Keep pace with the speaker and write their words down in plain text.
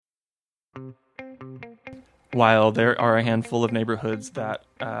While there are a handful of neighborhoods that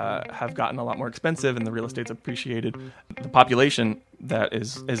have gotten a lot more expensive and the real estate's appreciated, the population that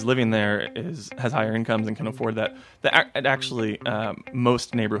is living there has higher incomes and can afford that.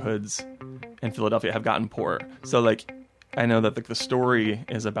 Most neighborhoods in Philadelphia have gotten poorer. So, like, I know that the story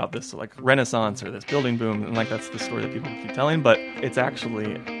is about this, like, renaissance or this building boom, and, like, that's the story that people keep telling, but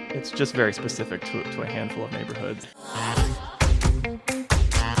it's just very specific to a handful of neighborhoods.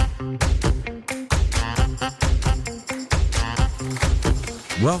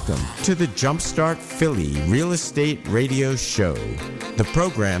 Welcome to the Jumpstart Philly Real Estate Radio Show, the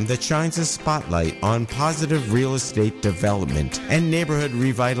program that shines a spotlight on positive real estate development and neighborhood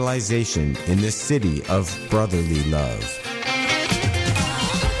revitalization in the city of brotherly love.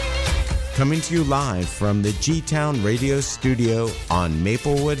 Coming to you live from the G-Town Radio Studio on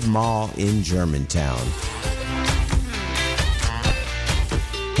Maplewood Mall in Germantown.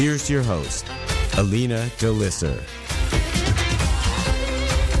 Here's your host, Alina DeLisser.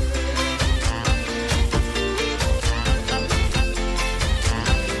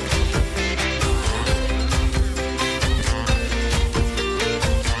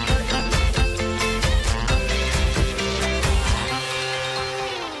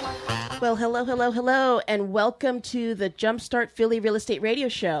 Well, hello, and welcome to the Jumpstart Philly Real Estate Radio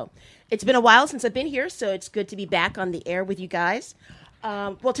Show. It's been a while since I've been here, so it's good to be back on the air with you guys.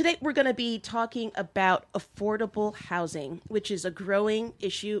 Today we're going to be talking about affordable housing, which is a growing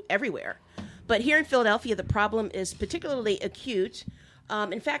issue everywhere. But here in Philadelphia, the problem is particularly acute.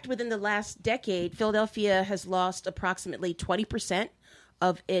 In fact, within the last decade, Philadelphia has lost approximately 20%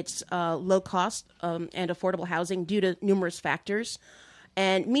 of its low-cost and affordable housing due to numerous factors.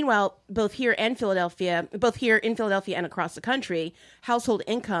 And meanwhile, both here in Philadelphia and across the country, household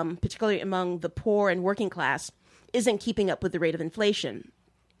income, particularly among the poor and working class, isn't keeping up with the rate of inflation.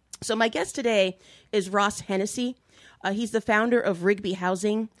 So my guest today is Ross Hennessy. He's the founder of Rigby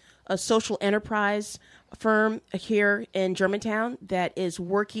Housing, a social enterprise firm here in Germantown that is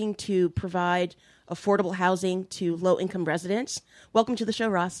working to provide affordable housing to low-income residents. Welcome to the show,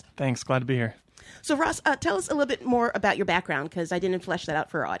 Ross. Thanks. Glad to be here. So, Ross, tell us a little bit more about your background, because I didn't flesh that out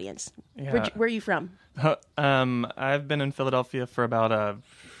for our audience. Yeah. Where are you from? I've been in Philadelphia for about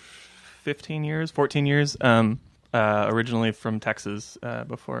 14 years. Originally from Texas,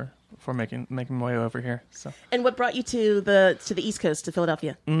 before making my way over here. So. And what brought you to the East Coast, to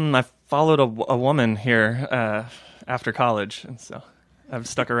Philadelphia? I followed a woman here after college, and so I've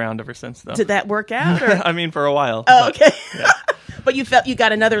stuck around ever since. Though. Did that work out? Or? I mean, for a while. Oh, okay. Yeah. But you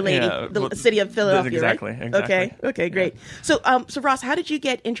got another lady, the city of Philadelphia, exactly, right? Exactly. Okay, great. Yeah. So Ross, how did you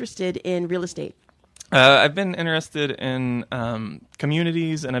get interested in real estate? I've been interested in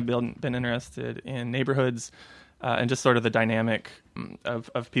communities, and I've been interested in neighborhoods, and just sort of the dynamic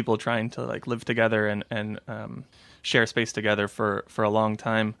of people trying to, like, live together and share space together for a long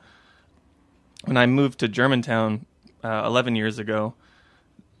time. When I moved to Germantown 11 years ago,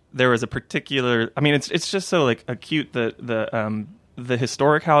 there was a particular. I mean, it's just so, like, acute, the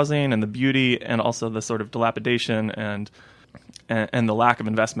historic housing and the beauty, and also the sort of dilapidation and the lack of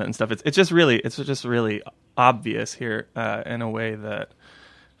investment and stuff. It's just really obvious here in a way that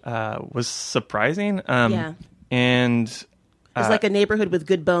was surprising. Yeah, and it's like a neighborhood with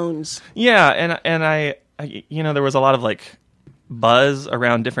good bones. Yeah, and I there was a lot of, like, buzz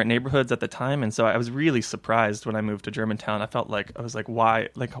around different neighborhoods at the time, and so I was really surprised when I moved to Germantown. I was like, why?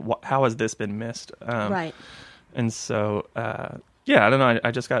 Like, how has this been missed? Right. And so, I don't know.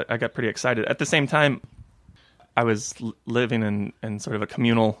 I got pretty excited. At the same time, I was living in sort of a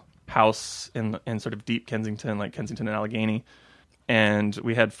communal house in sort of deep Kensington, like Kensington and Allegheny, and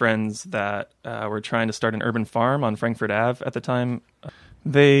we had friends that were trying to start an urban farm on Frankfurt Ave at the time.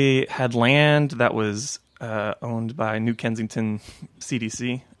 They had land that was owned by New Kensington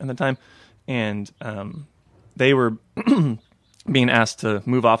CDC at the time, and they were being asked to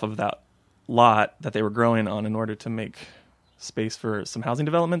move off of that lot that they were growing on in order to make space for some housing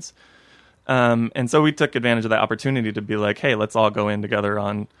developments. And so we took advantage of that opportunity to be like, hey, let's all go in together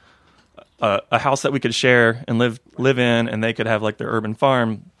on a house that we could share and live in, and they could have, like, their urban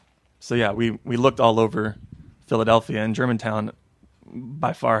farm. So yeah, we looked all over Philadelphia, and Germantown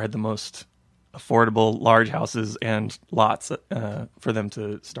by far had the most affordable large houses and lots for them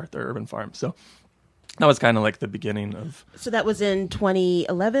to start their urban farm. So that was kind of like the beginning of... So that was in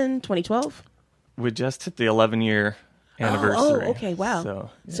 2011, 2012? We just hit the 11-year anniversary. Oh, okay, wow. So,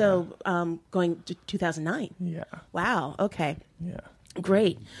 yeah. So going to 2009. Yeah. Wow, okay. Yeah.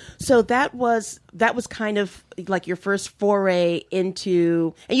 Great. So that was kind of like your first foray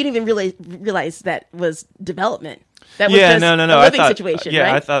into, and you didn't even realize that was development. That was just a living I thought, situation, yeah,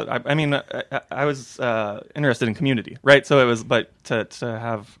 right? I thought. I mean, I was interested in community, right? So it was, but to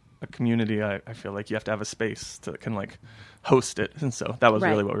have a community, I feel like you have to have a space to kind of like host it, and so that was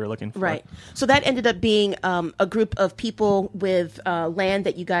really what we were looking for. Right. So that ended up being a group of people with land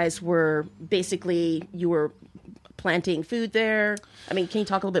that you guys were basically you were planting food there. I mean, can you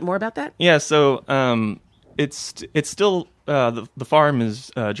talk a little bit more about that? Yeah. So it's still the farm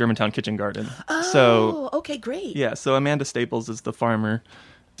is Germantown Kitchen Garden. Oh, so okay, great. yeah. So Amanda Staples is the farmer.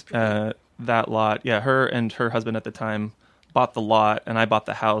 That lot, yeah. Her and her husband at the time bought the lot, and I bought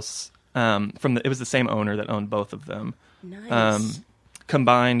the house it was the same owner that owned both of them. Nice.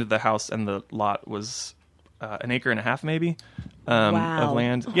 Combined, the house and the lot was an acre and a half, maybe, Wow. of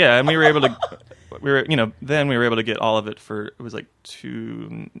land. Yeah, and we were able to, then we were able to get all of it for, it was like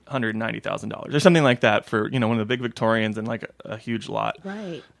 $290,000 or something like that for, one of the big Victorians and like a huge lot.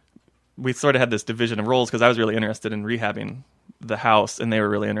 Right. We sort of had this division of roles because I was really interested in rehabbing the house, and they were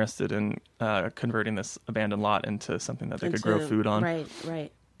really interested in converting this abandoned lot into something that they could grow food on.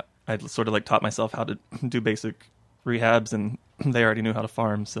 Right. I sort of like taught myself how to do basic rehabs, and they already knew how to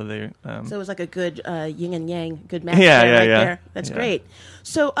farm, so they. So it was like a good yin and yang, good match. Yeah. There. That's great.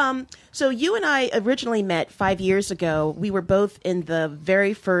 So, so you and I originally met 5 years ago. We were both in the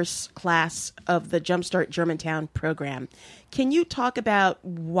very first class of the Jumpstart Germantown program. Can you talk about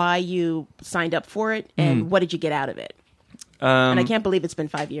why you signed up for it and what did you get out of it? And I can't believe it's been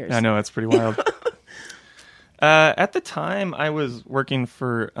 5 years. I know, it's pretty wild. At the time, I was working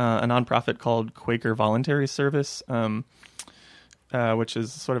for a nonprofit called Quaker Voluntary Service, which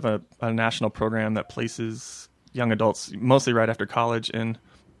is sort of a national program that places young adults, mostly right after college, in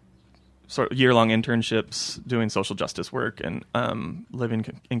sort of year-long internships doing social justice work and living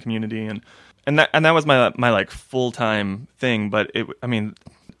in community, and that was my like full-time thing. But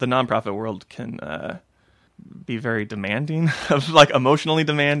the nonprofit world can be very demanding, of like emotionally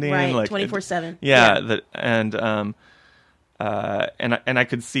demanding, right? Like 24/7. Yeah. And I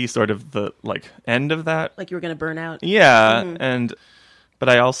could see sort of the like end of that. Like you were going to burn out. Yeah, Mm-hmm. But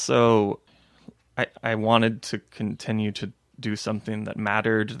I also I wanted to continue to do something that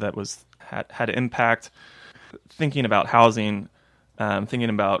mattered, that had impact. Thinking about housing, thinking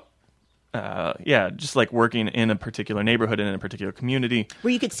about just like working in a particular neighborhood and in a particular community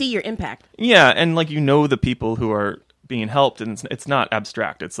where you could see your impact. Yeah, and like the people who are being helped, and it's not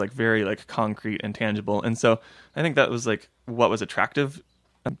abstract. It's like very like concrete and tangible. And so I think that was like what was attractive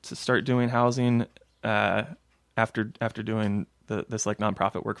to start doing housing after doing this like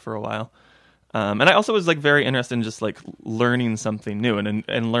nonprofit work for a while. And I also was like very interested in just like learning something new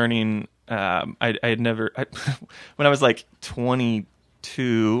and learning. I had never when I was like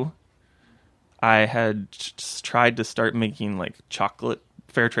 22. I had tried to start making like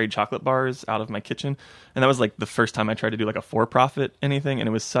fair trade chocolate bars out of my kitchen, and that was like the first time I tried to do like a for-profit anything, and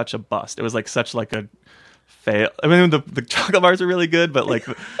it was such a bust. It was like such like a fail. I mean, the chocolate bars are really good, but like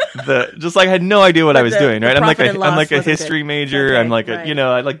just like I had no idea what I was doing. Right? I'm like a history major. Okay, I'm like right.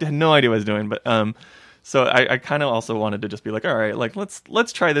 I like had no idea what I was doing, but so I kind of also wanted to just be like, all right, like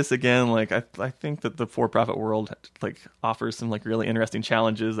let's try this again. Like I think that the for-profit world like offers some like really interesting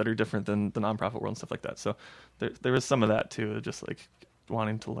challenges that are different than the nonprofit world and stuff like that. So there was some of that too, just like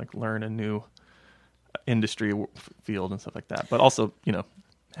wanting to like learn a new industry field and stuff like that, but also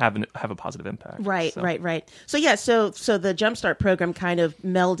have a positive impact. Right, so. right. So yeah, so the Jumpstart program kind of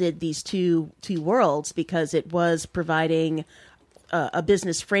melded these two worlds because it was providing a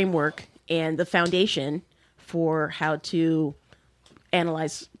business framework and the foundation for how to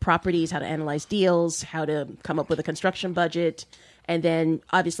analyze properties, how to analyze deals, how to come up with a construction budget, and then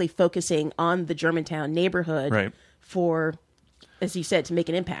obviously focusing on the Germantown neighborhood Right. for, as you said, to make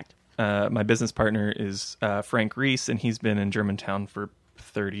an impact. My business partner is Frank Reese, and he's been in Germantown for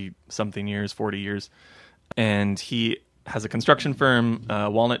 30-something years, 40 years. And he has a construction firm,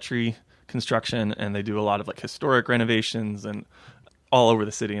 Walnut Tree Construction, and they do a lot of like historic renovations and all over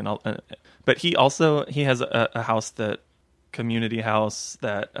the city. But he has a house, community house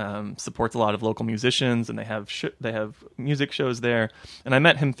that supports a lot of local musicians, and they have music shows there. And I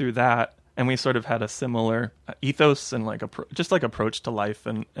met him through that, and we sort of had a similar ethos and like approach to life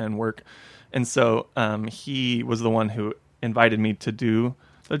and work. And so he was the one who invited me to do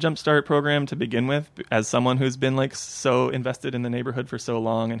the Jumpstart program to begin with, as someone who's been like so invested in the neighborhood for so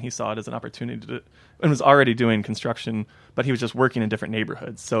long, and he saw it as an opportunity and was already doing construction, but he was just working in different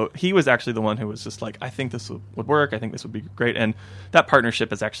neighborhoods. So he was actually the one who was just like, I think this would work. I think this would be great. And that partnership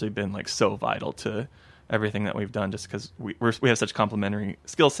has actually been like so vital to everything that we've done, just because we have such complementary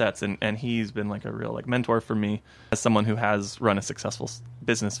skill sets, and he's been like a real like mentor for me as someone who has run a successful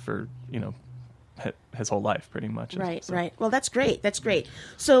business for his whole life, pretty much. Right, So. right. Well, that's great. That's great.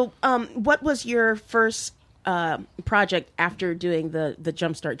 So, what was your first project after doing the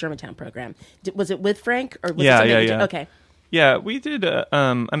Jumpstart Germantown program? Was it with Frank, or was it something that you did? Okay. Yeah, we did. Do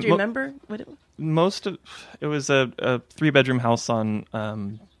you remember what it was? Most of it was a 3-bedroom house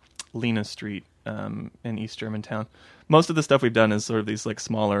on Lena Street in East Germantown. Most of the stuff we've done is sort of these like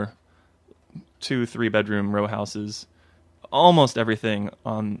smaller 2-3 bedroom row houses. Almost everything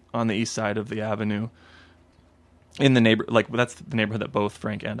on the east side of the avenue. In the that's the neighborhood that both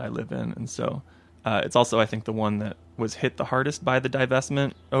Frank and I live in, and so it's also, I think, the one that was hit the hardest by the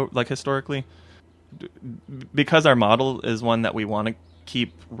divestment, like historically, because our model is one that we want to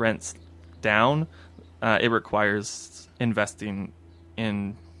keep rents down. It requires investing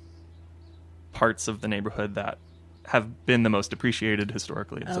in parts of the neighborhood that have been the most appreciated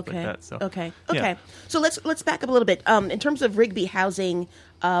historically and stuff like that. So Okay. yeah. So let's back up a little bit. In terms of Rigby Housing,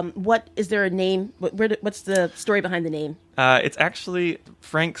 what is there a name? What's the story behind the name? It's actually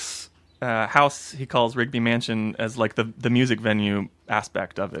Frank's house. He calls Rigby Mansion as like the music venue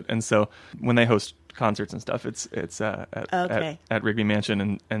aspect of it, and so when they host concerts and stuff, it's at Rigby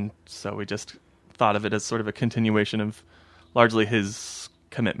Mansion, and so we just thought of it as sort of a continuation of largely his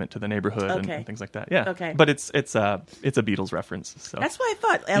commitment to the neighborhood and things like that. Yeah. Okay. But it's a Beatles reference. So that's what I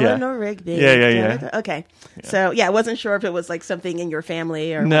thought. Eleanor Rigby. Yeah. Okay. Yeah. So I wasn't sure if it was like something in your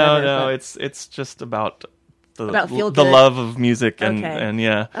family or no. It's just about the feel-good. love of music and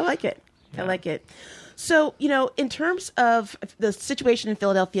yeah. I like it. Yeah. I like it. So, in terms of the situation in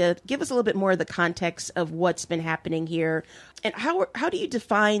Philadelphia, give us a little bit more of the context of what's been happening here, and how do you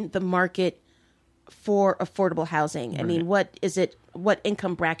define the market for affordable housing? I mean, what is it? What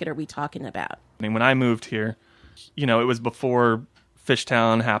income bracket are we talking about? I mean, when I moved here, it was before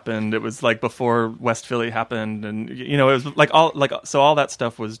Fishtown happened. It was like before West Philly happened, and it was all that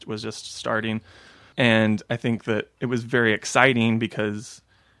stuff was just starting. And I think that it was very exciting because,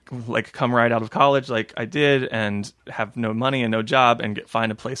 like, come right out of college, like I did, and have no money and no job, and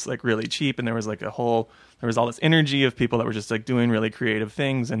find a place like really cheap. And there was like all this energy of people that were just like doing really creative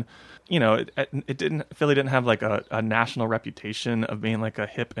things. And Philly didn't have like a national reputation of being like a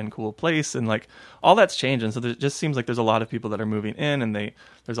hip and cool place, and like all that's changed. And so it just seems like there's a lot of people that are moving in, and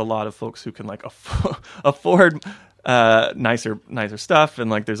there's a lot of folks who can like afford nicer stuff, and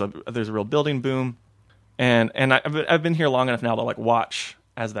like there's a real building boom. And I've been here long enough now to like watch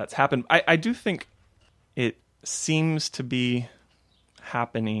as that's happened. I do think it seems to be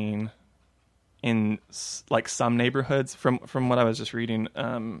happening in like some neighborhoods. From what I was just reading,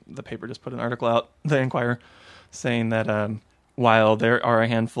 the paper just put an article out, the Enquirer, saying that while there are a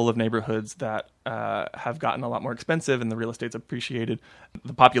handful of neighborhoods that have gotten a lot more expensive and the real estate's appreciated,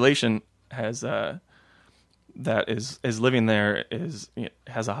 the population has that is living there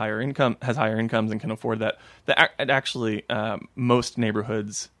has higher incomes and can afford that. Actually, most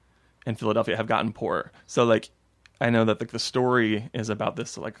neighborhoods in Philadelphia have gotten poorer. So like, I know that like the story is about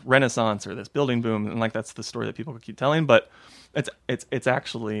this like renaissance or this building boom, and like that's the story that people keep telling, but it's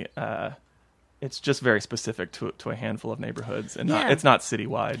actually it's just very specific to a handful of neighborhoods, and it's not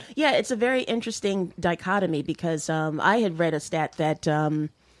citywide. Yeah, it's a very interesting dichotomy because I had read a stat that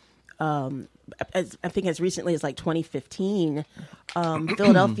I think as recently as like 2015,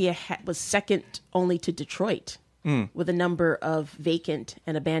 Philadelphia was second only to Detroit with a number of vacant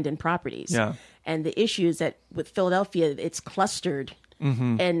and abandoned properties. Yeah. And the issue is that with Philadelphia, it's clustered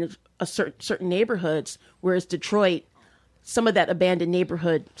in certain neighborhoods, whereas Detroit, some of that abandoned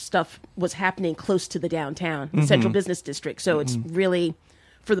neighborhood stuff was happening close to the downtown, central business district. So it's really,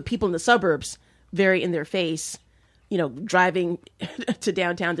 for the people in the suburbs, very in their face, driving to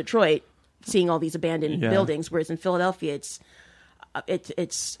downtown Detroit, seeing all these abandoned buildings, whereas in Philadelphia,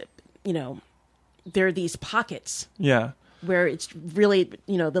 it's there are these pockets. Yeah. Where it's really,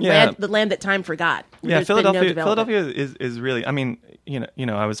 the land that time forgot. Yeah, Philadelphia is really. I mean,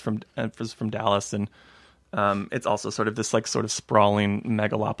 I was from Dallas, and it's also sort of this like sort of sprawling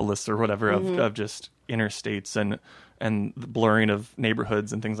megalopolis or whatever of just interstates and the blurring of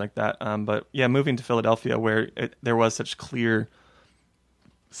neighborhoods and things like that. But yeah, moving to Philadelphia, where there was such clear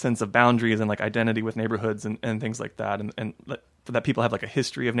sense of boundaries and like identity with neighborhoods and things like that, and that people have like a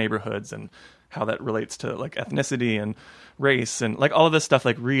history of neighborhoods and how that relates to like ethnicity and race and like all of this stuff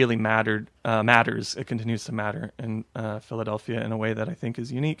like really matters. It continues to matter in Philadelphia in a way that I think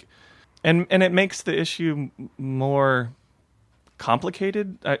is unique, and it makes the issue more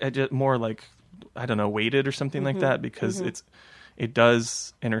complicated. More like, I don't know, weighted or something like that, because it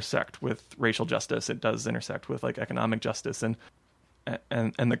does intersect with racial justice. It does intersect with like economic justice, and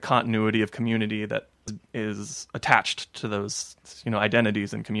and the continuity of community that is attached to those,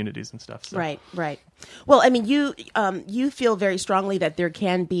 identities and communities and stuff. So. Right. Well, I mean, you feel very strongly that there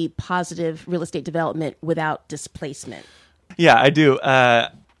can be positive real estate development without displacement. Yeah, I do.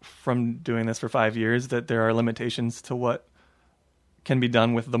 From doing this for 5 years, that there are limitations to what can be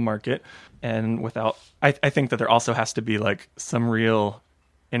done with the market, and without. I think that there also has to be like some real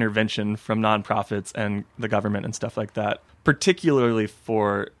intervention from nonprofits and the government and stuff like that, particularly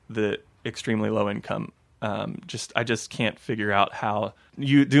for the extremely low income. I just can't figure out how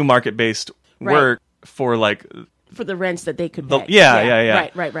you do market based work for the rents that they could pay. Yeah.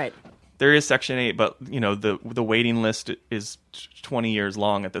 Right. There is Section 8, but the waiting list is 20 years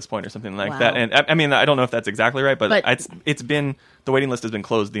long at this point or something like that. And I mean, I don't know if that's exactly right, but it's been, the waiting list has been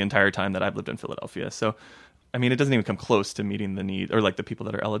closed the entire time that I've lived in Philadelphia. So I mean, it doesn't even come close to meeting the need, or like the people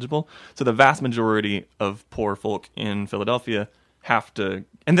that are eligible. So the vast majority of poor folk in Philadelphia have to,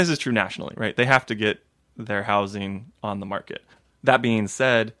 and this is true nationally, right? They have to get their housing on the market. That being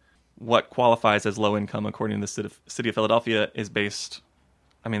said, what qualifies as low income according to the city of Philadelphia is based,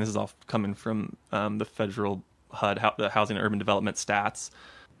 I mean, this is all coming from the federal HUD, the Housing and Urban Development stats.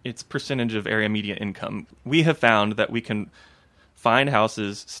 It's percentage of area median income. We have found that we can find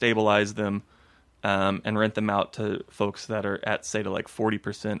houses, stabilize them, and rent them out to folks that are at, say, to like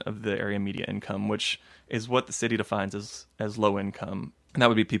 40% of the area median income, which is what the city defines as low income. And that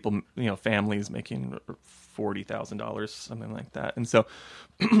would be people, families making $40,000, something like that. And so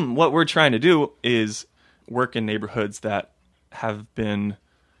what we're trying to do is work in neighborhoods that have been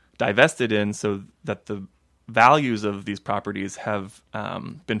divested in, so that the values of these properties have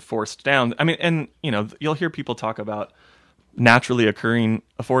been forced down. I mean, and, you'll hear people talk about naturally occurring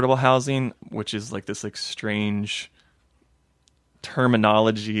affordable housing, which is like this strange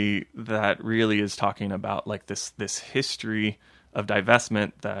terminology that really is talking about like this history of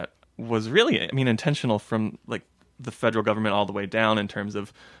divestment that was really, I mean, intentional from like the federal government all the way down in terms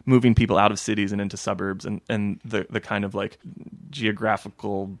of moving people out of cities and into suburbs, and the kind of like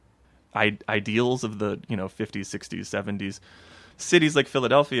geographical ideals of the 50s, 60s, 70s. Cities like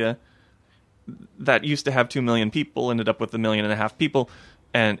Philadelphia that used to have 2 million people ended up with 1.5 million people,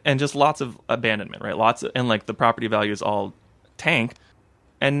 and just lots of abandonment, right? And like the property values all tank,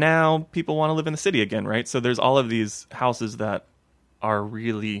 and now people want to live in the city again, right? So there's all of these houses that are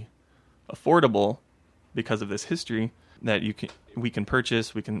really affordable because of this history that we can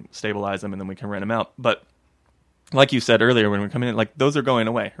purchase, we can stabilize them, and then we can rent them out. But like you said earlier, when we're coming in, like those are going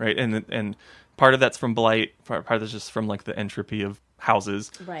away, right? And part of that's from blight, part of that's just from like the entropy of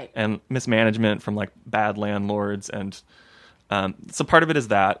houses, right, and mismanagement from like bad landlords, and so part of it is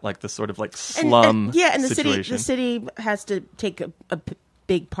that like the sort of like slum and the situation. the city has to take a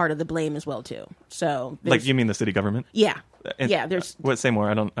big part of the blame as well too. So like, you mean the city government? Yeah. There's say more.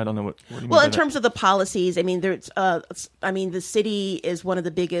 I don't know what you mean. Well, in terms of the policies, I mean, the city is one of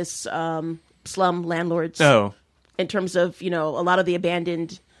the biggest slum landlords. Oh. In terms of, a lot of the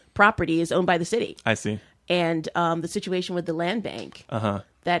abandoned property is owned by the city. I see. And the situation with the land bank,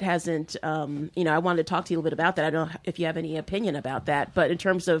 that hasn't, I wanted to talk to you a little bit about that. I don't know if you have any opinion about that, but in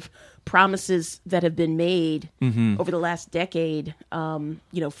terms of promises that have been made over the last decade,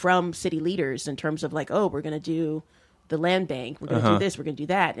 from city leaders in terms of like, oh, we're going to do the land bank, we're going to do this, we're going to do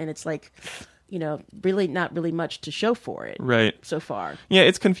that. And it's like, really not really much to show for it, right, so far. Yeah,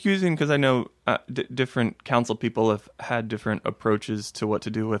 it's confusing because I know different council people have had different approaches to what to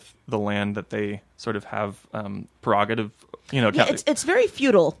do with the land that they sort of have prerogative. It's very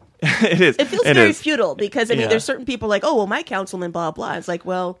feudal. It is. It feels very feudal because there's certain people like, oh, well, my councilman, blah blah. It's like,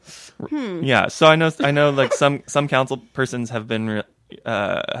 well, Yeah, so I know, like some council persons have been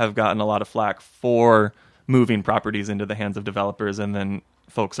have gotten a lot of flack for moving properties into the hands of developers, and then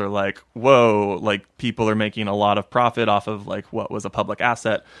folks are like, whoa, like people are making a lot of profit off of like what was a public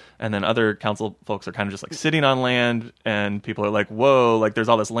asset. And then other council folks are kind of just like sitting on land, and people are like, whoa, like there's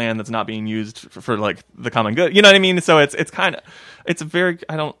all this land that's not being used for like the common good. You know what I mean? So it's very,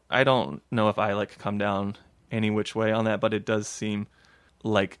 I don't know if I like come down any which way on that, but it does seem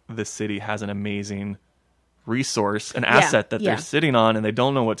like the city has an amazing resource, an asset that they're sitting on, and they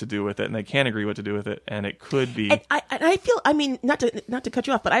don't know what to do with it, and they can't agree what to do with it, and it could be. And I feel, I mean, not to cut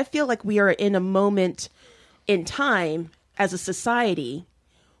you off, but I feel like we are in a moment in time as a society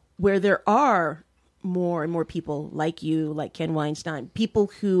where there are more and more people like you, like Ken Weinstein,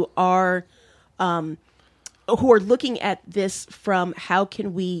 people who are looking at this from how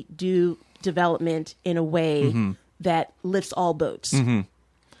can we do development in a way that lifts all boats.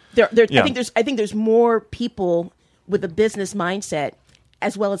 I think there's more people with a business mindset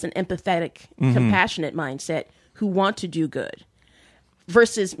as well as an empathetic, compassionate mindset who want to do good.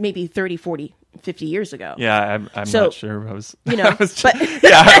 versus maybe 30, 40, 50 years ago. Yeah, I'm So, not sure. I was, You know, but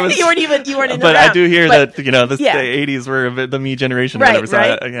you weren't in the But I round. do hear But- that the yeah. 80s were a bit the me generation, or Right, whatever. So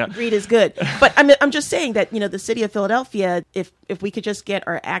right. yeah. Greed is good. But I'm just saying that, the city of Philadelphia, if we could just get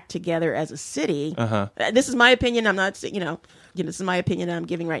our act together as a city, this is my opinion. I'm not, this is my opinion I'm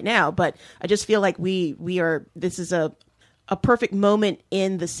giving right now, but I just feel like this is a perfect moment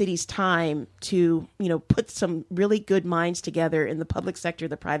in the city's time to, put some really good minds together in the public sector,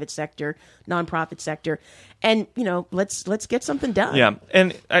 the private sector, nonprofit sector, and, let's get something done. Yeah,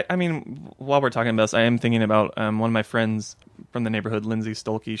 and I mean, while we're talking about this, I am thinking about one of my friends from the neighborhood, Lindsay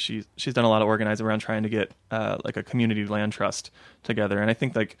Stolke. She's done a lot of organizing around trying to get like a community land trust together, and I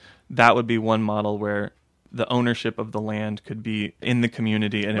think like that would be one model where the ownership of the land could be in the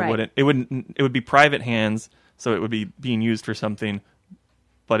community, and Right. it would be private hands, so it would be being used for something,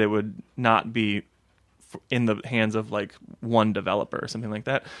 but it would not be in the hands of like one developer or something like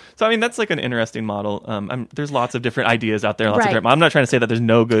that. So I mean, that's like an interesting model. There's lots of different ideas out there. Right. I'm not trying to say that there's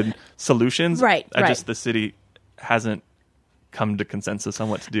no good solutions. Right, right. Just the city hasn't come to consensus on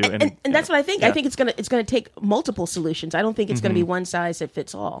what to do. And that's what I think. Yeah. I think it's gonna take multiple solutions. I don't think it's gonna be one size that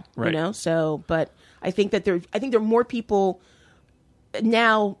fits all. Right. So, but I think that there are more people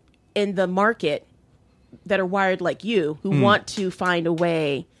now in the market that are wired like you who want to find a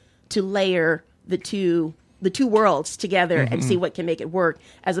way to layer the two worlds together and see what can make it work,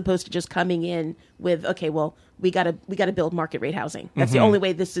 as opposed to just coming in with, okay, well, we gotta build market rate housing. That's the only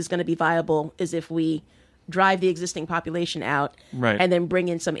way this is going to be viable, is if we drive the existing population out, Right. and then bring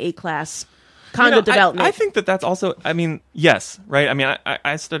in some A-class condo development. I think that's also, I mean, yes, right? I mean,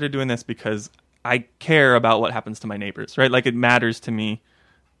 I started doing this because I care about what happens to my neighbors, right? Like, it matters to me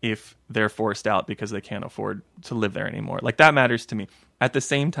if they're forced out because they can't afford to live there anymore. Like, that matters to me. At the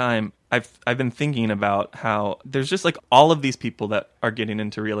same time, I've been thinking about how there's just like all of these people that are getting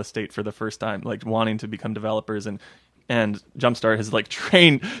into real estate for the first time, like wanting to become developers, and Jumpstart has like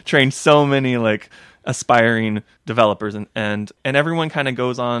trained so many like aspiring developers, and everyone kind of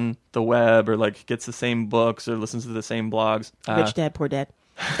goes on the web or like gets the same books or listens to the same blogs. Rich Dad, Poor Dad.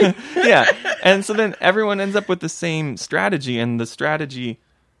 Yeah. And so then everyone ends up with the same strategy, and the strategy,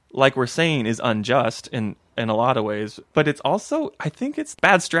 like we're saying, is unjust in a lot of ways, but it's also, I think it's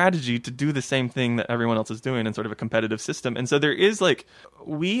bad strategy to do the same thing that everyone else is doing in sort of a competitive system. And so there is like,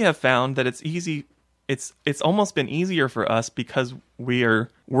 we have found that it's easy. It's almost been easier for us because we are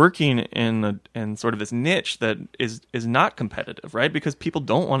working in sort of this niche that is not competitive, right? Because people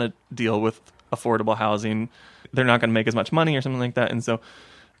don't want to deal with affordable housing. They're not going to make as much money or something like that. And so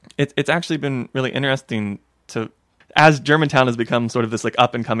it's actually been really interesting to, as Germantown has become sort of this like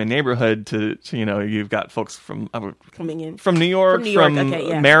up and coming neighborhood, to you've got folks from Coming in. from New York, from okay,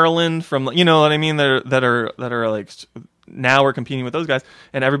 yeah. Maryland, from, you know what I mean, that are like, now we're competing with those guys,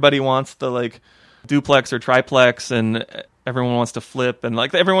 and everybody wants the like duplex or triplex, and everyone wants to flip, and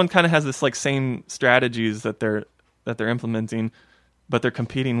like everyone kind of has this like same strategies that they're implementing, but they're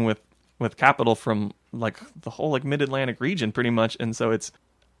competing with capital from like the whole like mid-Atlantic region pretty much. And so it's,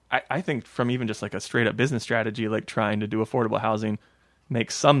 I think from even just like a straight up business strategy, like trying to do affordable housing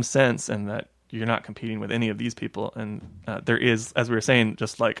makes some sense, and that you're not competing with any of these people. And there is, as we were saying,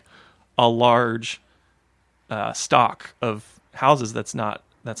 just like a large stock of houses that's not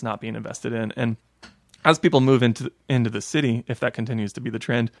being invested in. And as people move into the city, if that continues to be the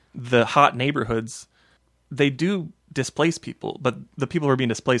trend, the hot neighborhoods, they do displace people, but the people who are being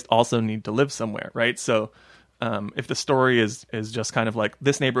displaced also need to live somewhere, right? So if the story is just kind of like,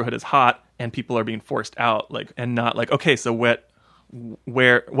 this neighborhood is hot and people are being forced out, like, and not like, okay, so what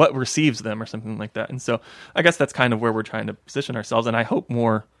receives them or something like that. And so I guess that's kind of where we're trying to position ourselves, and I hope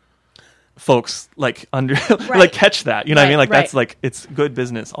more folks like like catch that, you know what I mean? Like, that's like, it's good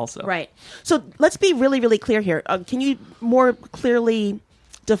business also. Right. So let's be really, really clear here. Can you more clearly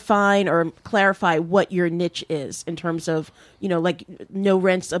define or clarify what your niche is in terms of, like no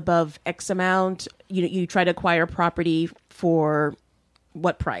rents above X amount? You try to acquire property for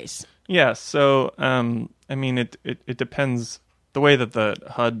what price? Yeah. So, I mean, it depends. The way that the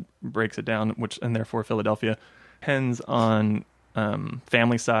HUD breaks it down, and therefore Philadelphia, depends on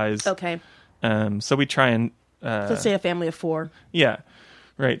family size. Okay. So we try and Let's say a family of 4. Yeah,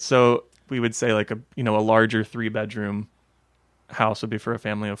 right. So we would say like a larger 3-bedroom house would be for a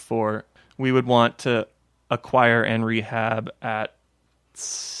family of 4. We would want to acquire and rehab at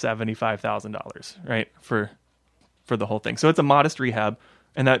 $75,000, right, for the whole thing. So it's a modest rehab,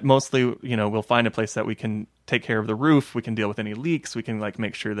 and that mostly, we'll find a place that we can take care of the roof, we can deal with any leaks, we can like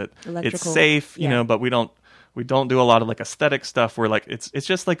make sure that it's safe, yeah. But we don't do a lot of like aesthetic stuff where like it's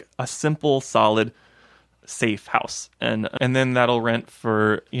just like a simple, solid safe house, and then that'll rent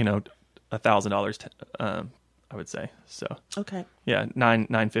for $1,000, I would say. So Okay. yeah,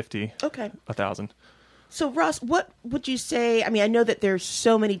 $950, Okay. $1,000. So Ross, what would you say? I mean, I know that there's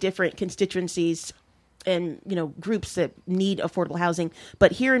so many different constituencies and groups that need affordable housing,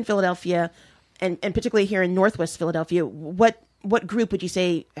 but here in Philadelphia, and particularly here in Northwest Philadelphia, what group would you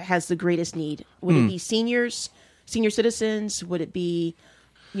say has the greatest need? Would it be seniors, senior citizens? Would it be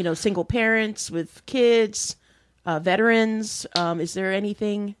single parents with kids, veterans? Is there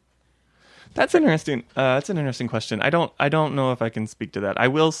anything? That's interesting. That's an interesting question. I don't know if I can speak to that. I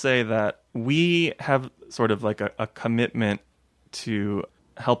will say that we have sort of like a commitment to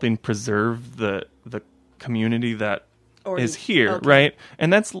helping preserve the community that is here, okay. right?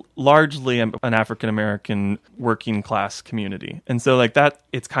 And that's largely an African American working class community. And so like that,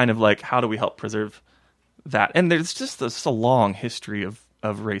 it's kind of like, how do we help preserve that? And there's just a long history of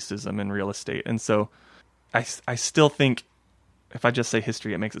racism in real estate. And so I still think, if I just say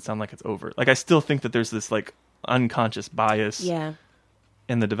history, it makes it sound like it's over. Like, I still think that there's this like unconscious bias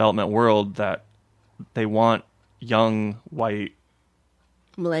in the development world that they want young white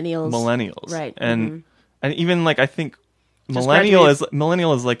millennials. Right. And even like, I think Just millennial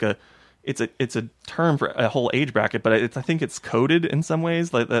graduated. is like it's a term for a whole age bracket, but I think it's coded in some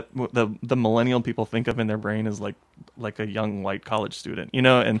ways, like that the millennial people think of in their brain as like a young white college student,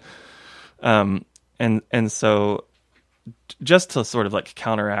 and so just to sort of like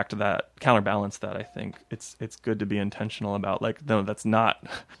counterbalance that, I think it's good to be intentional about like, no, that's not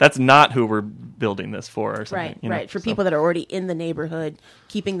who we're building this for or something. Right. For people that are already in the neighborhood,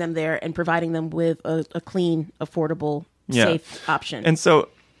 keeping them there and providing them with a clean, affordable, safe option. And so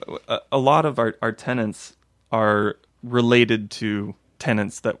a lot of our tenants are related to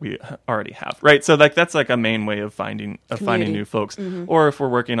tenants that we already have, right? So like that's like a main way of finding new folks. Or if we're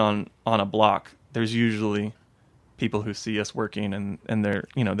working on a block, there's usually people who see us working and they're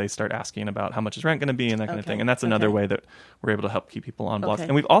they start asking about how much is rent going to be and that kind of thing. And that's another way that we're able to help keep people on blocks.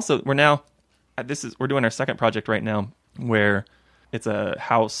 And we're doing our second project right now where it's a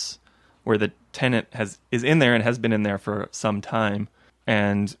house where the tenant is in there and has been in there for some time,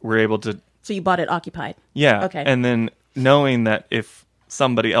 and we're able to. So you bought it occupied. Yeah. Okay. And then knowing that if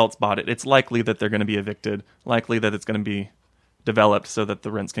somebody else bought it, it's likely that they're going to be evicted, likely that it's going to be developed so that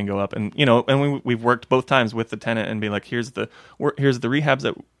the rents can go up. And we've worked both times with the tenant and be like, here's the rehabs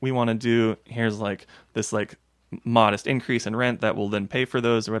that we want to do, here's like this like modest increase in rent that will then pay for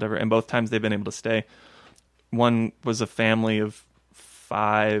those or whatever. And both times they've been able to stay. One was a family of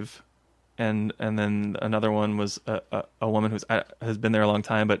 5, and then another one was a woman who's has been there a long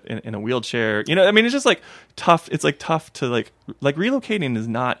time but in a wheelchair. It's just like tough. It's like tough to like relocating is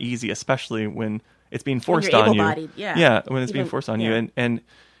not easy, especially when it's being forced on you. When it's being forced on you, and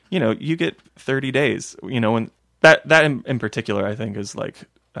you get 30 days. When that in particular, I think is like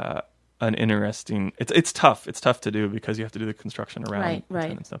an interesting. It's tough. It's tough to do because you have to do the construction around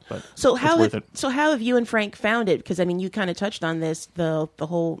and stuff. But so how it's worth it. So how have you and Frank found it? Because I mean, you kind of touched on this, the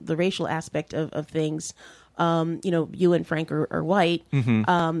racial aspect of things. You and Frank are white,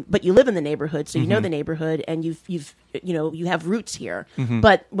 but you live in the neighborhood, so you know the neighborhood, and you have roots here.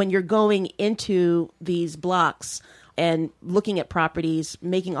 But when you're going into these blocks and looking at properties,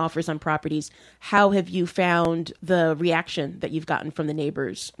 making offers on properties, how have you found the reaction that you've gotten from the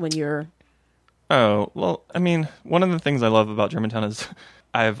neighbors when you're? Oh, well, I mean, one of the things I love about Germantown is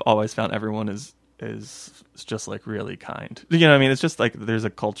I've always found everyone is just like really kind. It's just like there's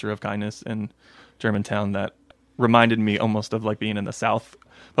a culture of kindness in Germantown that reminded me almost of like being in the South.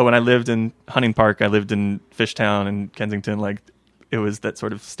 But when I lived in Hunting Park, I lived in Fishtown and Kensington, like it was that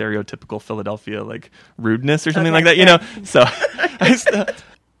sort of stereotypical Philadelphia like rudeness or something like that, So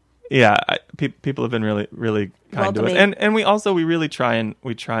people have been really, really kind to us. And we really try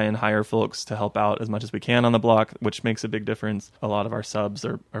and hire folks to help out as much as we can on the block, which makes a big difference. A lot of our subs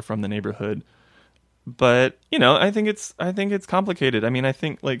are from the neighborhood. But, I think it's complicated. I mean, I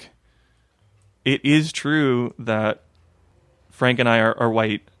think like it is true that Frank and I are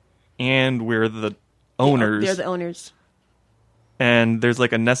white and we're the owners. They're the owners. And there's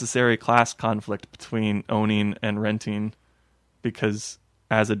like a necessary class conflict between owning and renting because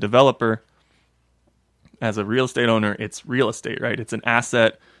as a developer, as a real estate owner, it's real estate, right? It's an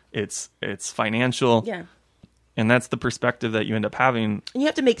asset. It's financial. Yeah. And that's the perspective that you end up having. And you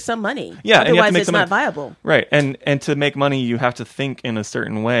have to make some money. Yeah. Otherwise, it's not viable. Right. And to make money, you have to think in a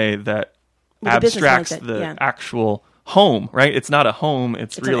certain way that abstracts the actual home, right? It's not a home,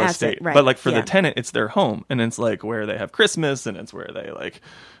 it's real estate. Right. But like for the tenant, it's their home. And it's like where they have Christmas and it's where they like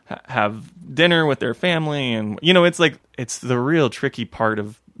have dinner with their family. And, it's like, it's the real tricky part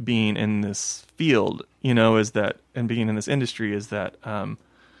of being in this field is that, and being in this industry is that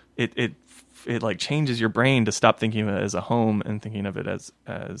it like changes your brain to stop thinking of it as a home and thinking of it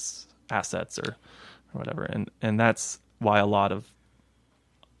as assets or whatever, and that's why a lot of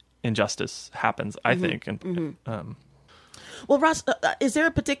injustice happens, I think. And Well, Ross, is there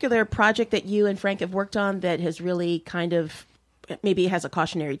a particular project that you and Frank have worked on that has really kind of maybe has a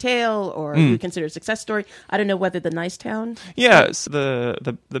cautionary tale or you consider a success story? I don't know whether the Nice Town. Yeah, so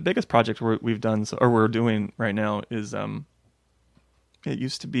the biggest project we've done or we're doing right now is it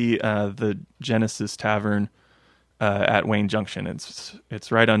used to be the Genesis Tavern at Wayne Junction.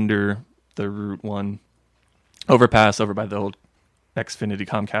 It's right under the Route 1 overpass over by the old Xfinity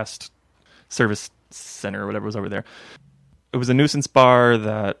Comcast service center or whatever was over there. It was a nuisance bar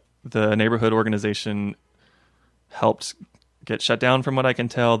that the neighborhood organization helped get shut down, from what I can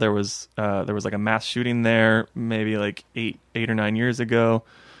tell. There was like a mass shooting there maybe like 8 or 9 years ago.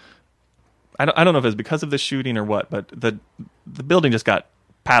 I don't know if it was because of the shooting or what, but the building just got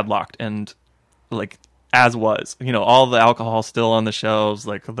padlocked, and like as was, all the alcohol still on the shelves,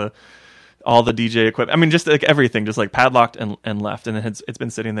 like all the DJ equipment. I mean, just like everything, just like padlocked and left, and it's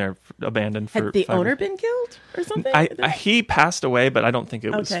been sitting there abandoned for. Had the owner been killed or something? He passed away, but I don't think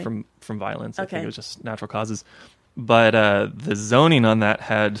it was from violence. I think it was just natural causes. But the zoning on that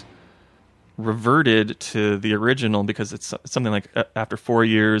had reverted to the original because it's something like after 4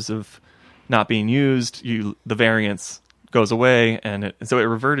 years of not being used, the variance goes away, and so it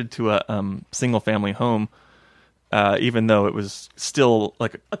reverted to a single family home. Even though it was still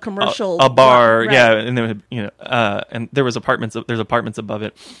like a commercial, a bar, right. Yeah, and then and there was apartments. There's apartments above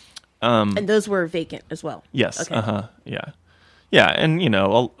it, and those were vacant as well. Yes, okay. Yeah, and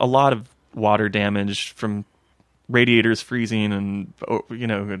a lot of water damage from radiators freezing,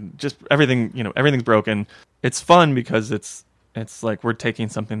 and just everything. Everything's broken. It's fun because it's like we're taking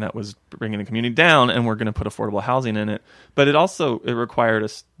something that was bringing the community down, and we're going to put affordable housing in it. But it required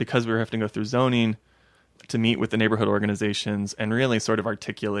us, because we were having to go through zoning, to meet with the neighborhood organizations and really sort of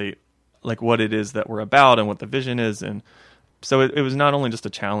articulate like what it is that we're about and what the vision is. And so it was not only just a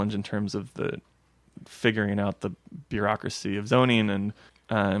challenge in terms of the figuring out the bureaucracy of zoning and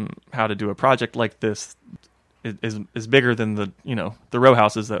how to do a project like this is bigger than the row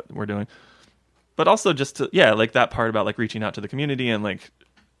houses that we're doing, but also just like that part about like reaching out to the community and like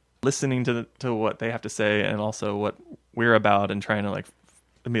listening to what they have to say, and also what we're about, and trying to like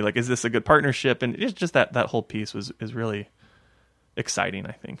be like, is this a good partnership? And it's just that whole piece is really exciting,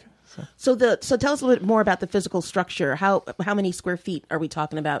 I think. So tell us a little bit more about the physical structure. How many square feet are we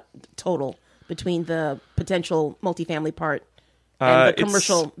talking about total between the potential multifamily part and the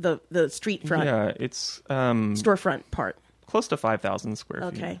commercial, the street front? Yeah, it's storefront part. Close to 5,000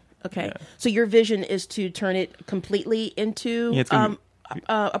 square feet. Okay. Yeah. So your vision is to turn it completely into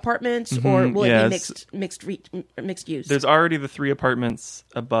apartments, or will it be mixed use? There's already the 3 apartments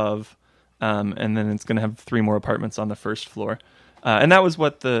above, and then it's going to have 3 more apartments on the first floor. And that was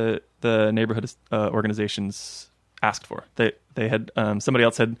what the neighborhood organizations asked for. They had somebody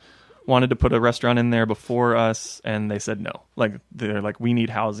else had wanted to put a restaurant in there before us, and they said no. Like they're like, we need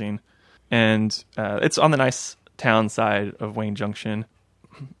housing, and it's on the Nice Town side of Wayne Junction,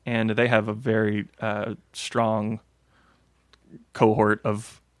 and they have a very strong cohort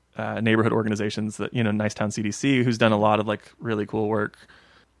of neighborhood organizations that Nice Town CDC, who's done a lot of like really cool work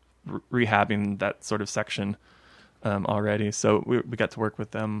rehabbing that sort of section already. So we got to work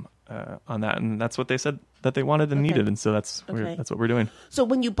with them on that, and that's what they said that they wanted and needed, and so that's what we're doing. So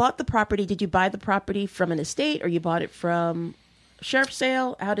when you bought the property, did you buy the property from an estate, or you bought it from a sheriff's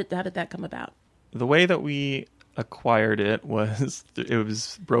sale? How did that come about? The way that we acquired it was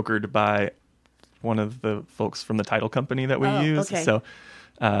brokered by one of the folks from the title company that we use. Okay. So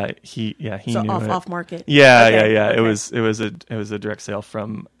he knew off market. Yeah. Okay. It was a direct sale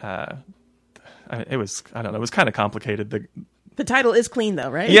from. It was kind of complicated. The title is clean though,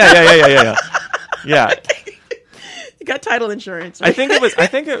 right? Yeah. Yeah. You got title insurance. Right? I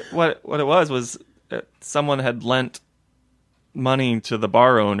think what it was someone had lent money to the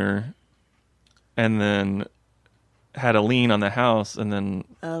bar owner, and then had a lien on the house, and then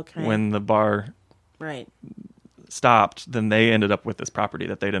when the bar stopped, then they ended up with this property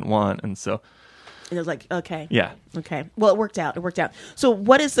that they didn't want, and so. And it was like, okay. Yeah. Okay. Well, it worked out. So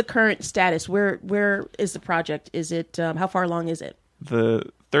what is the current status? Where is the project? Is it, how far along is it? The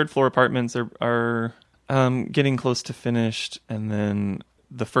third floor apartments are getting close to finished. And then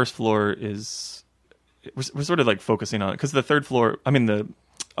the first floor we're sort of like focusing on it. Because the third floor, the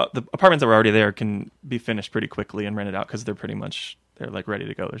apartments that were already there can be finished pretty quickly and rented out, because they're like ready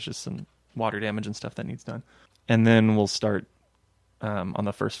to go. There's just some water damage and stuff that needs done. And then we'll start on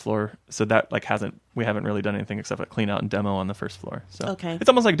the first floor. So that like we haven't really done anything except clean out and demo on the first floor. So Okay. it's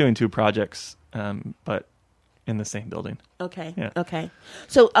almost like doing two projects, but in the same building. Okay. Yeah. Okay.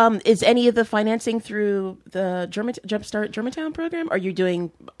 So, is any of the financing through the Jumpstart Germantown program? Or are you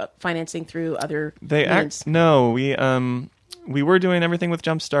doing financing through other means? No, we were doing everything with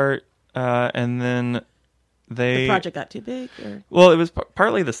Jumpstart, and then The project got too big? Or? Well, it was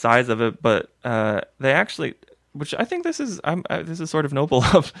partly the size of it, but they actually, which I think this is sort of noble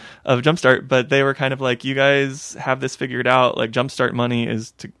of Jumpstart, but they were kind of like, you guys have this figured out. Like Jumpstart money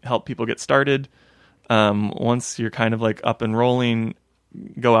is to help people get started. Once you're kind of like up and rolling,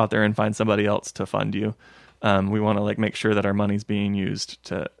 go out there and find somebody else to fund you. We want to like make sure that our money's being used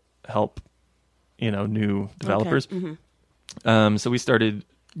to help, new developers. Okay. Mm-hmm. So we started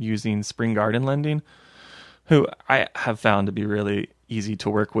using Spring Garden Lending, who I have found to be really easy to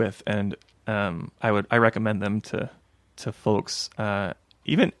work with, and I recommend them to folks,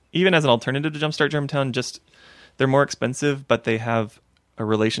 even as an alternative to Jumpstart Germantown. Just they're more expensive, but they have a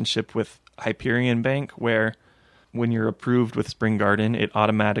relationship with Hyperion Bank where when you're approved with Spring Garden, it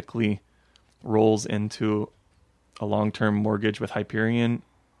automatically rolls into a long-term mortgage with Hyperion.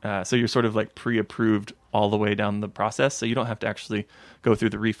 So you're sort of like pre-approved all the way down the process, so you don't have to actually go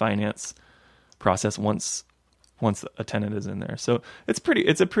through the refinance process once a tenant is in there. So it's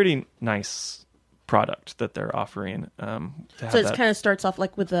a pretty nice product that they're offering. So it kind of starts off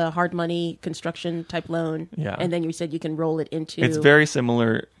like with a hard money construction type loan. Yeah. And then you said you can roll it into... It's very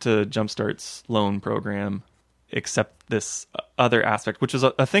similar to Jumpstart's loan program, except this other aspect, which is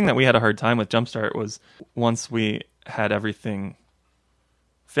a thing that we had a hard time with Jumpstart, was once we had everything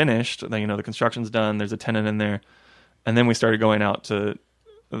finished, then, the construction's done, there's a tenant in there, and then we started going out to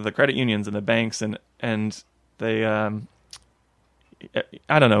the credit unions and the banks, and they, I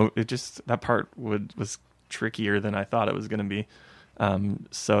don't know, it just, that part was trickier than I thought it was going to be.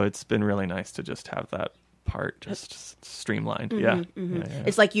 So it's been really nice to just have that part just streamlined. Mm-hmm, Yeah. Mm-hmm. Yeah.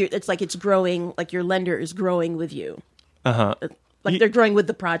 It's like it's growing, like your lender is growing with you. Uh-huh. Like they're growing with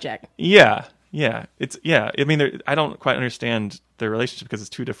the project. Yeah. Yeah. I mean, I don't quite understand their relationship because it's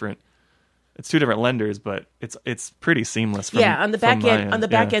two different lenders, but it's pretty seamless. On the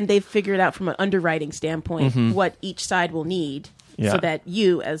back end, they've figured out from an underwriting standpoint what each side will need, so that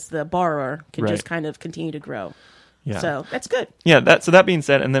you, as the borrower, can just kind of continue to grow. Yeah. So that's good. Yeah. So that being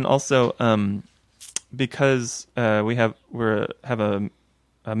said, and then also because we have a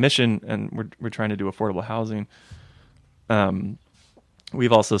mission and we're trying to do affordable housing.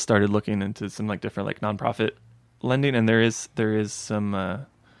 We've also started looking into some like different like nonprofit lending, and there is some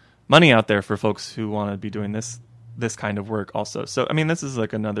money out there for folks who want to be doing this kind of work also. So I mean, this is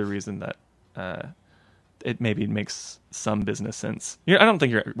like another reason that it maybe makes some business sense. I don't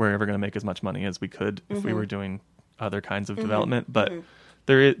think we're ever going to make as much money as we could if we were doing other kinds of development, but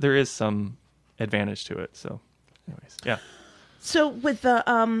there is some advantage to it. So anyways, yeah. So with the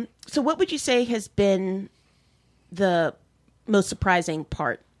so what would you say has been the most surprising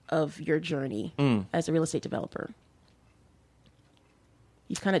part of your journey as a real estate developer?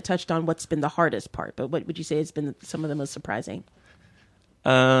 You've kind of touched on what's been the hardest part, but what would you say has been some of the most surprising?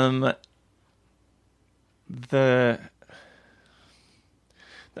 I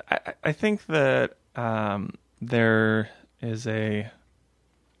think that there is a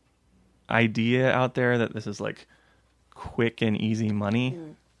idea out there that this is like quick and easy money,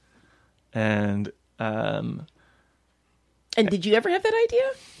 and did you ever have that idea?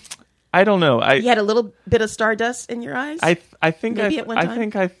 I don't know. You had a little bit of stardust in your eyes. I think maybe at one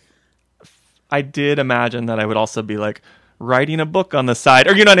time? I did imagine that I would also be like writing a book on the side,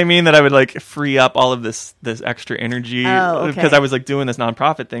 or you know what I mean, that I would like free up all of this extra energy because I was like doing this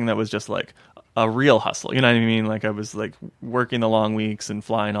nonprofit thing that was just like a real hustle. You know what I mean? Like I was like working the long weeks and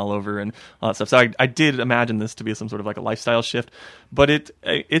flying all over and all that stuff. So I did imagine this to be some sort of like a lifestyle shift, but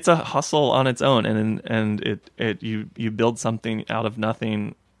it's a hustle on its own, and you build something out of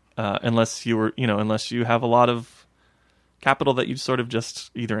nothing. Unless you have a lot of capital that you sort of just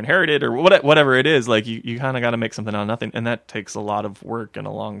either inherited or whatever it is, like you kind of got to make something out of nothing, and that takes a lot of work and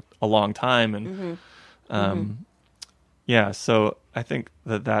a long time. And so I think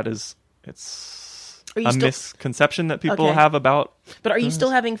that is a misconception that people have about. But are you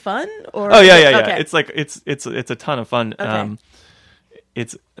still having fun? Or oh yeah. Okay. It's like it's a ton of fun. Okay.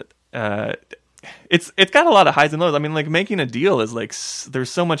 it's got a lot of highs and lows. I mean, like making a deal is like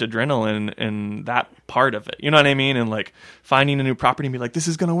there's so much adrenaline in that part of it. You know what I mean? And like finding a new property and be like, this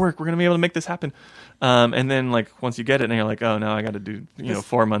is gonna work. We're gonna be able to make this happen. And then like once you get it, and you're like, oh, now I got to do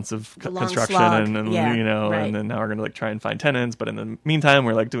 4 months of construction and and then now we're gonna like try and find tenants. But in the meantime,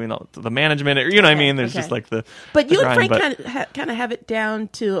 we're like doing all the management. You know what I mean? There's just like the you grind, and Frank kind of have it down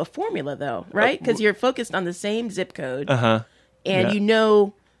to a formula though, right? Because you're focused on the same zip code, and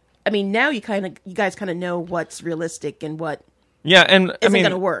I mean, now you guys kind of know what's realistic and what and isn't going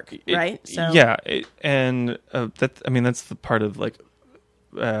to work, right? So that's the part of like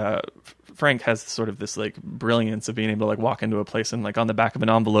Frank has sort of this like brilliance of being able to like walk into a place and like on the back of an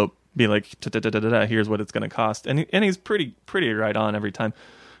envelope be like here's what it's going to cost, and he's pretty right on every time,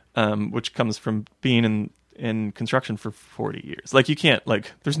 which comes from being in construction for 40 years. Like you can't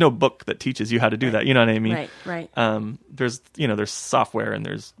there's no book that teaches you how to do that. You know what I mean? Right. There's there's software and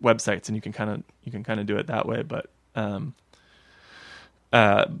there's websites and you can kind of do it that way. But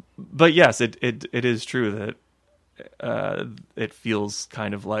yes, it is true that it feels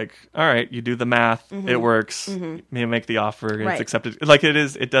kind of like, all right, you do the math, it works, you make the offer, it's accepted. Like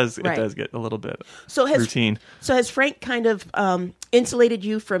it does get a little bit routine. So has Frank kind of insulated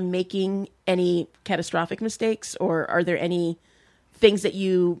you from making any catastrophic mistakes, or are there any things that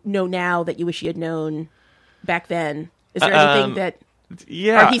you know now that you wish you had known back then? Is there anything that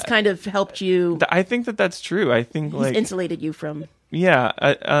or he's kind of helped you? I think that's true. I think he's insulated you from.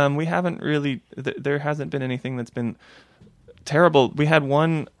 Yeah, we haven't really. There hasn't been anything that's been terrible. We had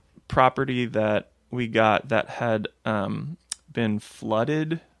one property that we got that had been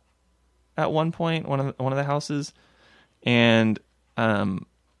flooded at one point. One of the houses, and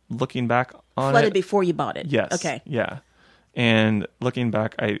looking back on flooded before you bought it. Yes. Okay. Yeah, and looking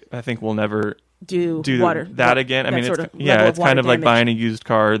back, I think we'll never do water that again. I mean, it's kind of like buying a used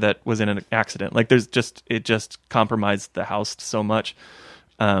car that was in an accident. Like it just compromised the house so much,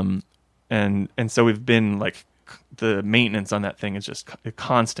 and so we've been like the maintenance on that thing is just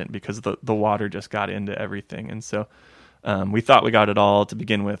constant because the water just got into everything, and so we thought we got it all to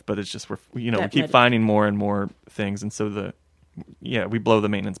begin with, but it's just we keep finding more and more things, and so we blow the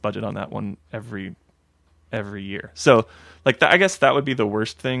maintenance budget on that one every year. So like I guess that would be the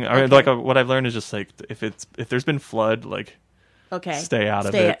worst thing. I mean, like what I've learned is just like if there's been flood, like stay out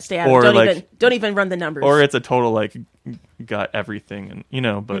of it. Stay out of it. Don't even run the numbers. Or it's a total like got everything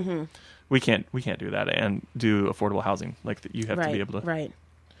and but we can't do that and do affordable housing. Like you have to be able to. Right.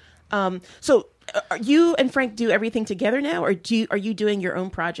 So you and Frank do everything together now, or are you doing your own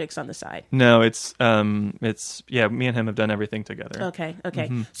projects on the side? No, it's me and him have done everything together.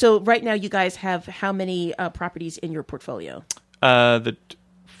 Okay. So right now you guys have how many properties in your portfolio? The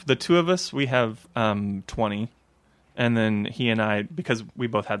two of us, we have 20, and then he and I, because we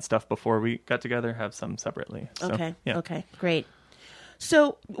both had stuff before we got together, have some separately. So, Okay, great.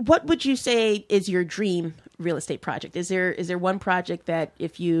 So what would you say is your dream real estate project? Is there one project that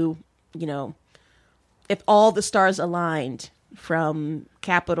if if all the stars aligned, from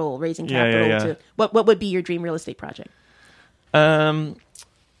raising capital to what would be your dream real estate project? So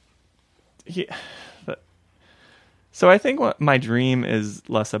I think my dream is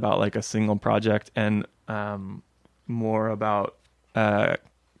less about like a single project and more about kind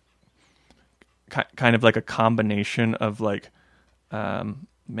of like a combination of like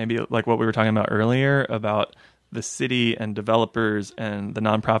maybe like what we were talking about earlier about the city and developers and the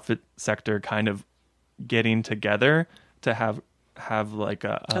nonprofit sector kind of getting together to have like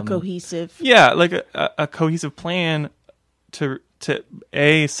a cohesive like a cohesive plan to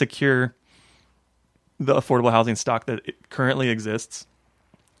secure the affordable housing stock that currently exists,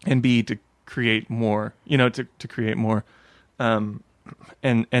 and B, to create more, to create more, and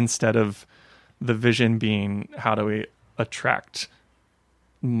instead of the vision being how do we attract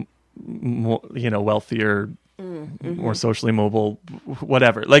more, wealthier, more socially mobile,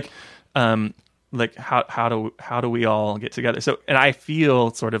 whatever, like how do we all get together? So, and I feel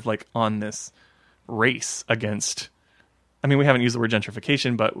sort of like on this race against, I mean, we haven't used the word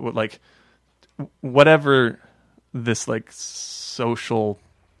gentrification, but like whatever this like social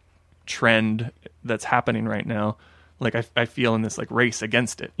trend that's happening right now, like I feel in this like race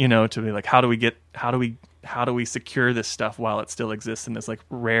against it, to be like, how do we secure this stuff while it still exists in this like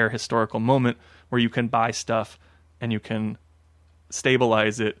rare historical moment where you can buy stuff and you can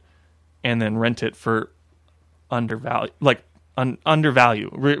stabilize it and then rent it for undervalue,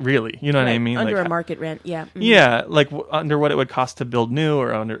 really, you know what I mean? Under like, a market rent, yeah. Mm-hmm. Yeah, like under what it would cost to build new,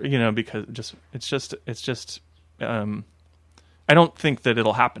 or under, because I I don't think that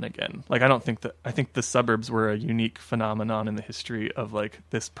it'll happen again. Like, I think the suburbs were a unique phenomenon in the history of like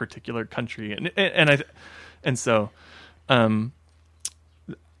this particular country. And so, I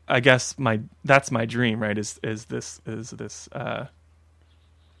guess that's my dream, right? Is that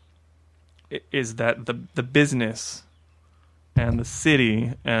the business and the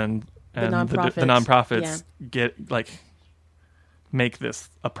city and the nonprofits get like make this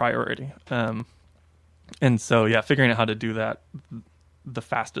a priority. And so, yeah, figuring out how to do that the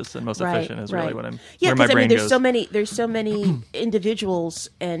fastest and most efficient is really what where my brain goes. There's so many individuals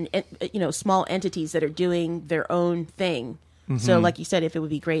and small entities that are doing their own thing. Mm-hmm. So, like you said, if it would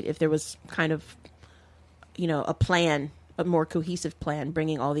be great if there was kind of, a plan, a more cohesive plan,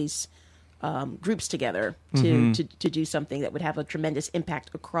 bringing all these groups together to do something that would have a tremendous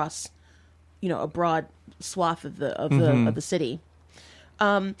impact across, a broad swath of the city.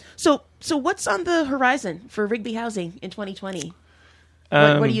 So what's on the horizon for Rigby Housing in 2020? What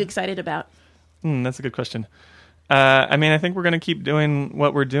are you excited about? That's a good question. I mean, I think we're going to keep doing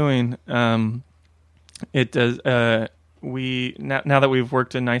what we're doing. It does. Now that we've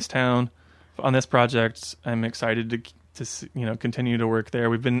worked in Nicetown on this project, I'm excited to continue to work there.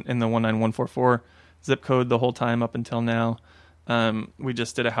 We've been in the 19144 zip code the whole time up until now. We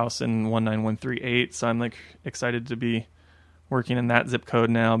just did a house in 19138, so I'm like excited to be working in that zip code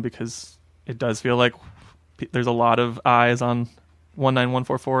now because it does feel like there's a lot of eyes on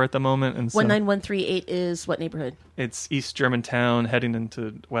 19144 at the moment. And so 19138 is what neighborhood? It's East Germantown heading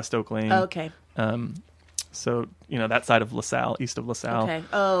into West Oak Lane. Oh, okay. So, that side of LaSalle, east of LaSalle. Okay.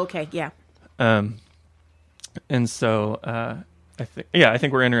 Oh, okay. Yeah. And so I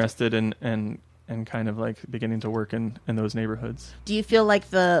think we're interested in kind of like beginning to work in those neighborhoods. Do you feel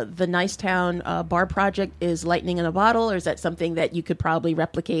like the Nicetown bar project is lightning in a bottle, or is that something that you could probably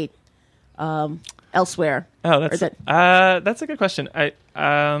replicate elsewhere? Oh, that's a good question.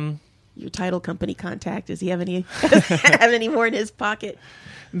 Your title company contact, does he have any have any more in his pocket?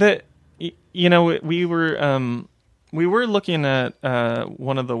 We were looking at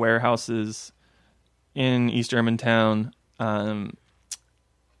one of the warehouses in East Germantown that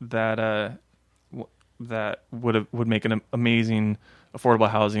would make an amazing affordable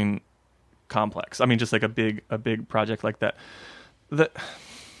housing complex. I mean, just like a big project like that.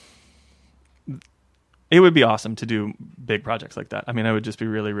 It would be awesome to do big projects like that. I mean, it would just be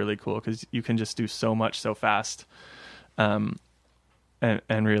really, really cool because you can just do so much so fast, and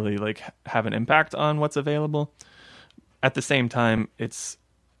really like have an impact on what's available. At the same time,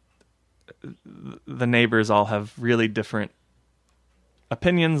 the neighbors all have really different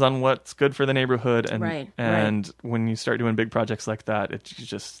opinions on what's good for the neighborhood, and when you start doing big projects like that, it's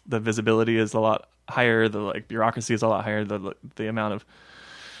just the visibility is a lot higher, the like bureaucracy is a lot higher, the amount of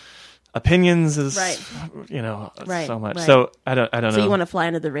opinions is so much. So I don't know. So you want to fly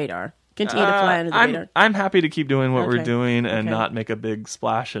under the radar? Continue to fly under the radar. I'm happy to keep doing what we're doing and not make a big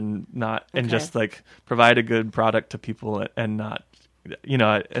splash and just like provide a good product to people and not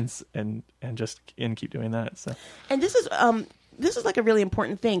and just keep doing that. So and this is like a really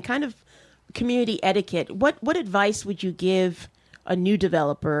important thing, kind of community etiquette. What advice would you give a new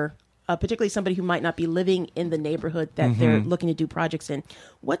developer, particularly somebody who might not be living in the neighborhood that they're looking to do projects in?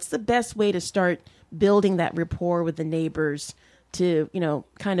 What's the best way to start building that rapport with the neighbors to,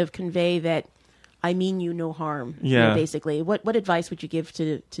 kind of convey that I mean you no harm? Yeah. Basically, what advice would you give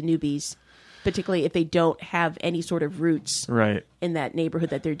to newbies, particularly if they don't have any sort of roots in that neighborhood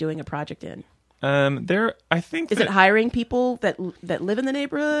that they're doing a project in? I think is it hiring people that live in the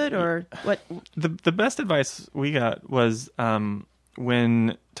neighborhood, or what? The best advice we got was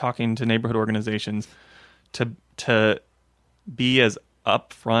when talking to neighborhood organizations to be as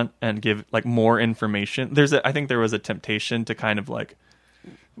upfront and give like more information. I think there was a temptation to kind of like,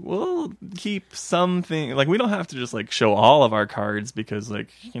 we'll keep something, like we don't have to just like show all of our cards because like,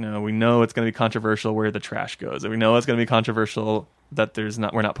 we know it's going to be controversial where the trash goes. And we know it's going to be controversial that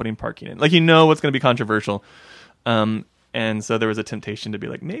we're not putting parking in. Like, what's going to be controversial. And so there was a temptation to be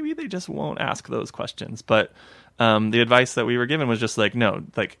like, maybe they just won't ask those questions. But the advice that we were given was just like, no,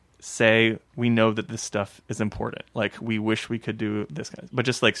 like say, we know that this stuff is important. Like we wish we could do this, but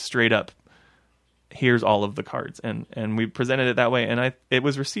just like straight up, here's all of the cards. And we presented it that way. And it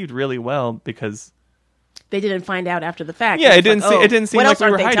was received really well because they didn't find out after the fact. Yeah, it didn't seem like we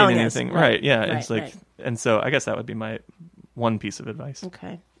were hiding anything. Us? Right. Yeah. It's like, and so I guess that would be my one piece of advice.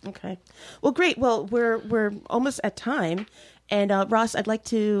 Okay. Well, great. Well, we're almost at time. And Ross, I'd like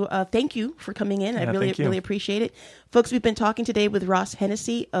to thank you for coming in. I really appreciate it. Folks, we've been talking today with Ross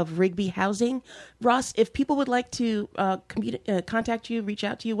Hennessy of Rigby Housing. Ross, if people would like to contact you, reach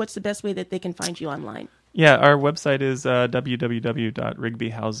out to you, what's the best way that they can find you online? Yeah, our website is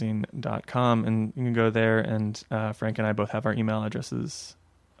www.rigbyhousing.com, and you can go there, and Frank and I both have our email addresses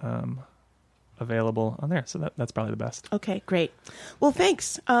available on there, so that's probably the best. Okay, great. Well,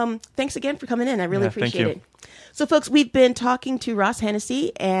 thanks. Thanks again for coming in. I really appreciate thank it. So, folks, we've been talking to Ross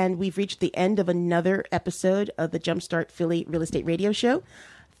Hennessy, and we've reached the end of another episode of the Jumpstart Philly Real Estate Radio Show.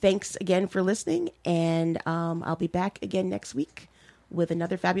 Thanks again for listening, and I'll be back again next week with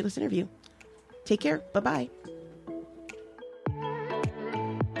another fabulous interview. Take care. Bye-bye.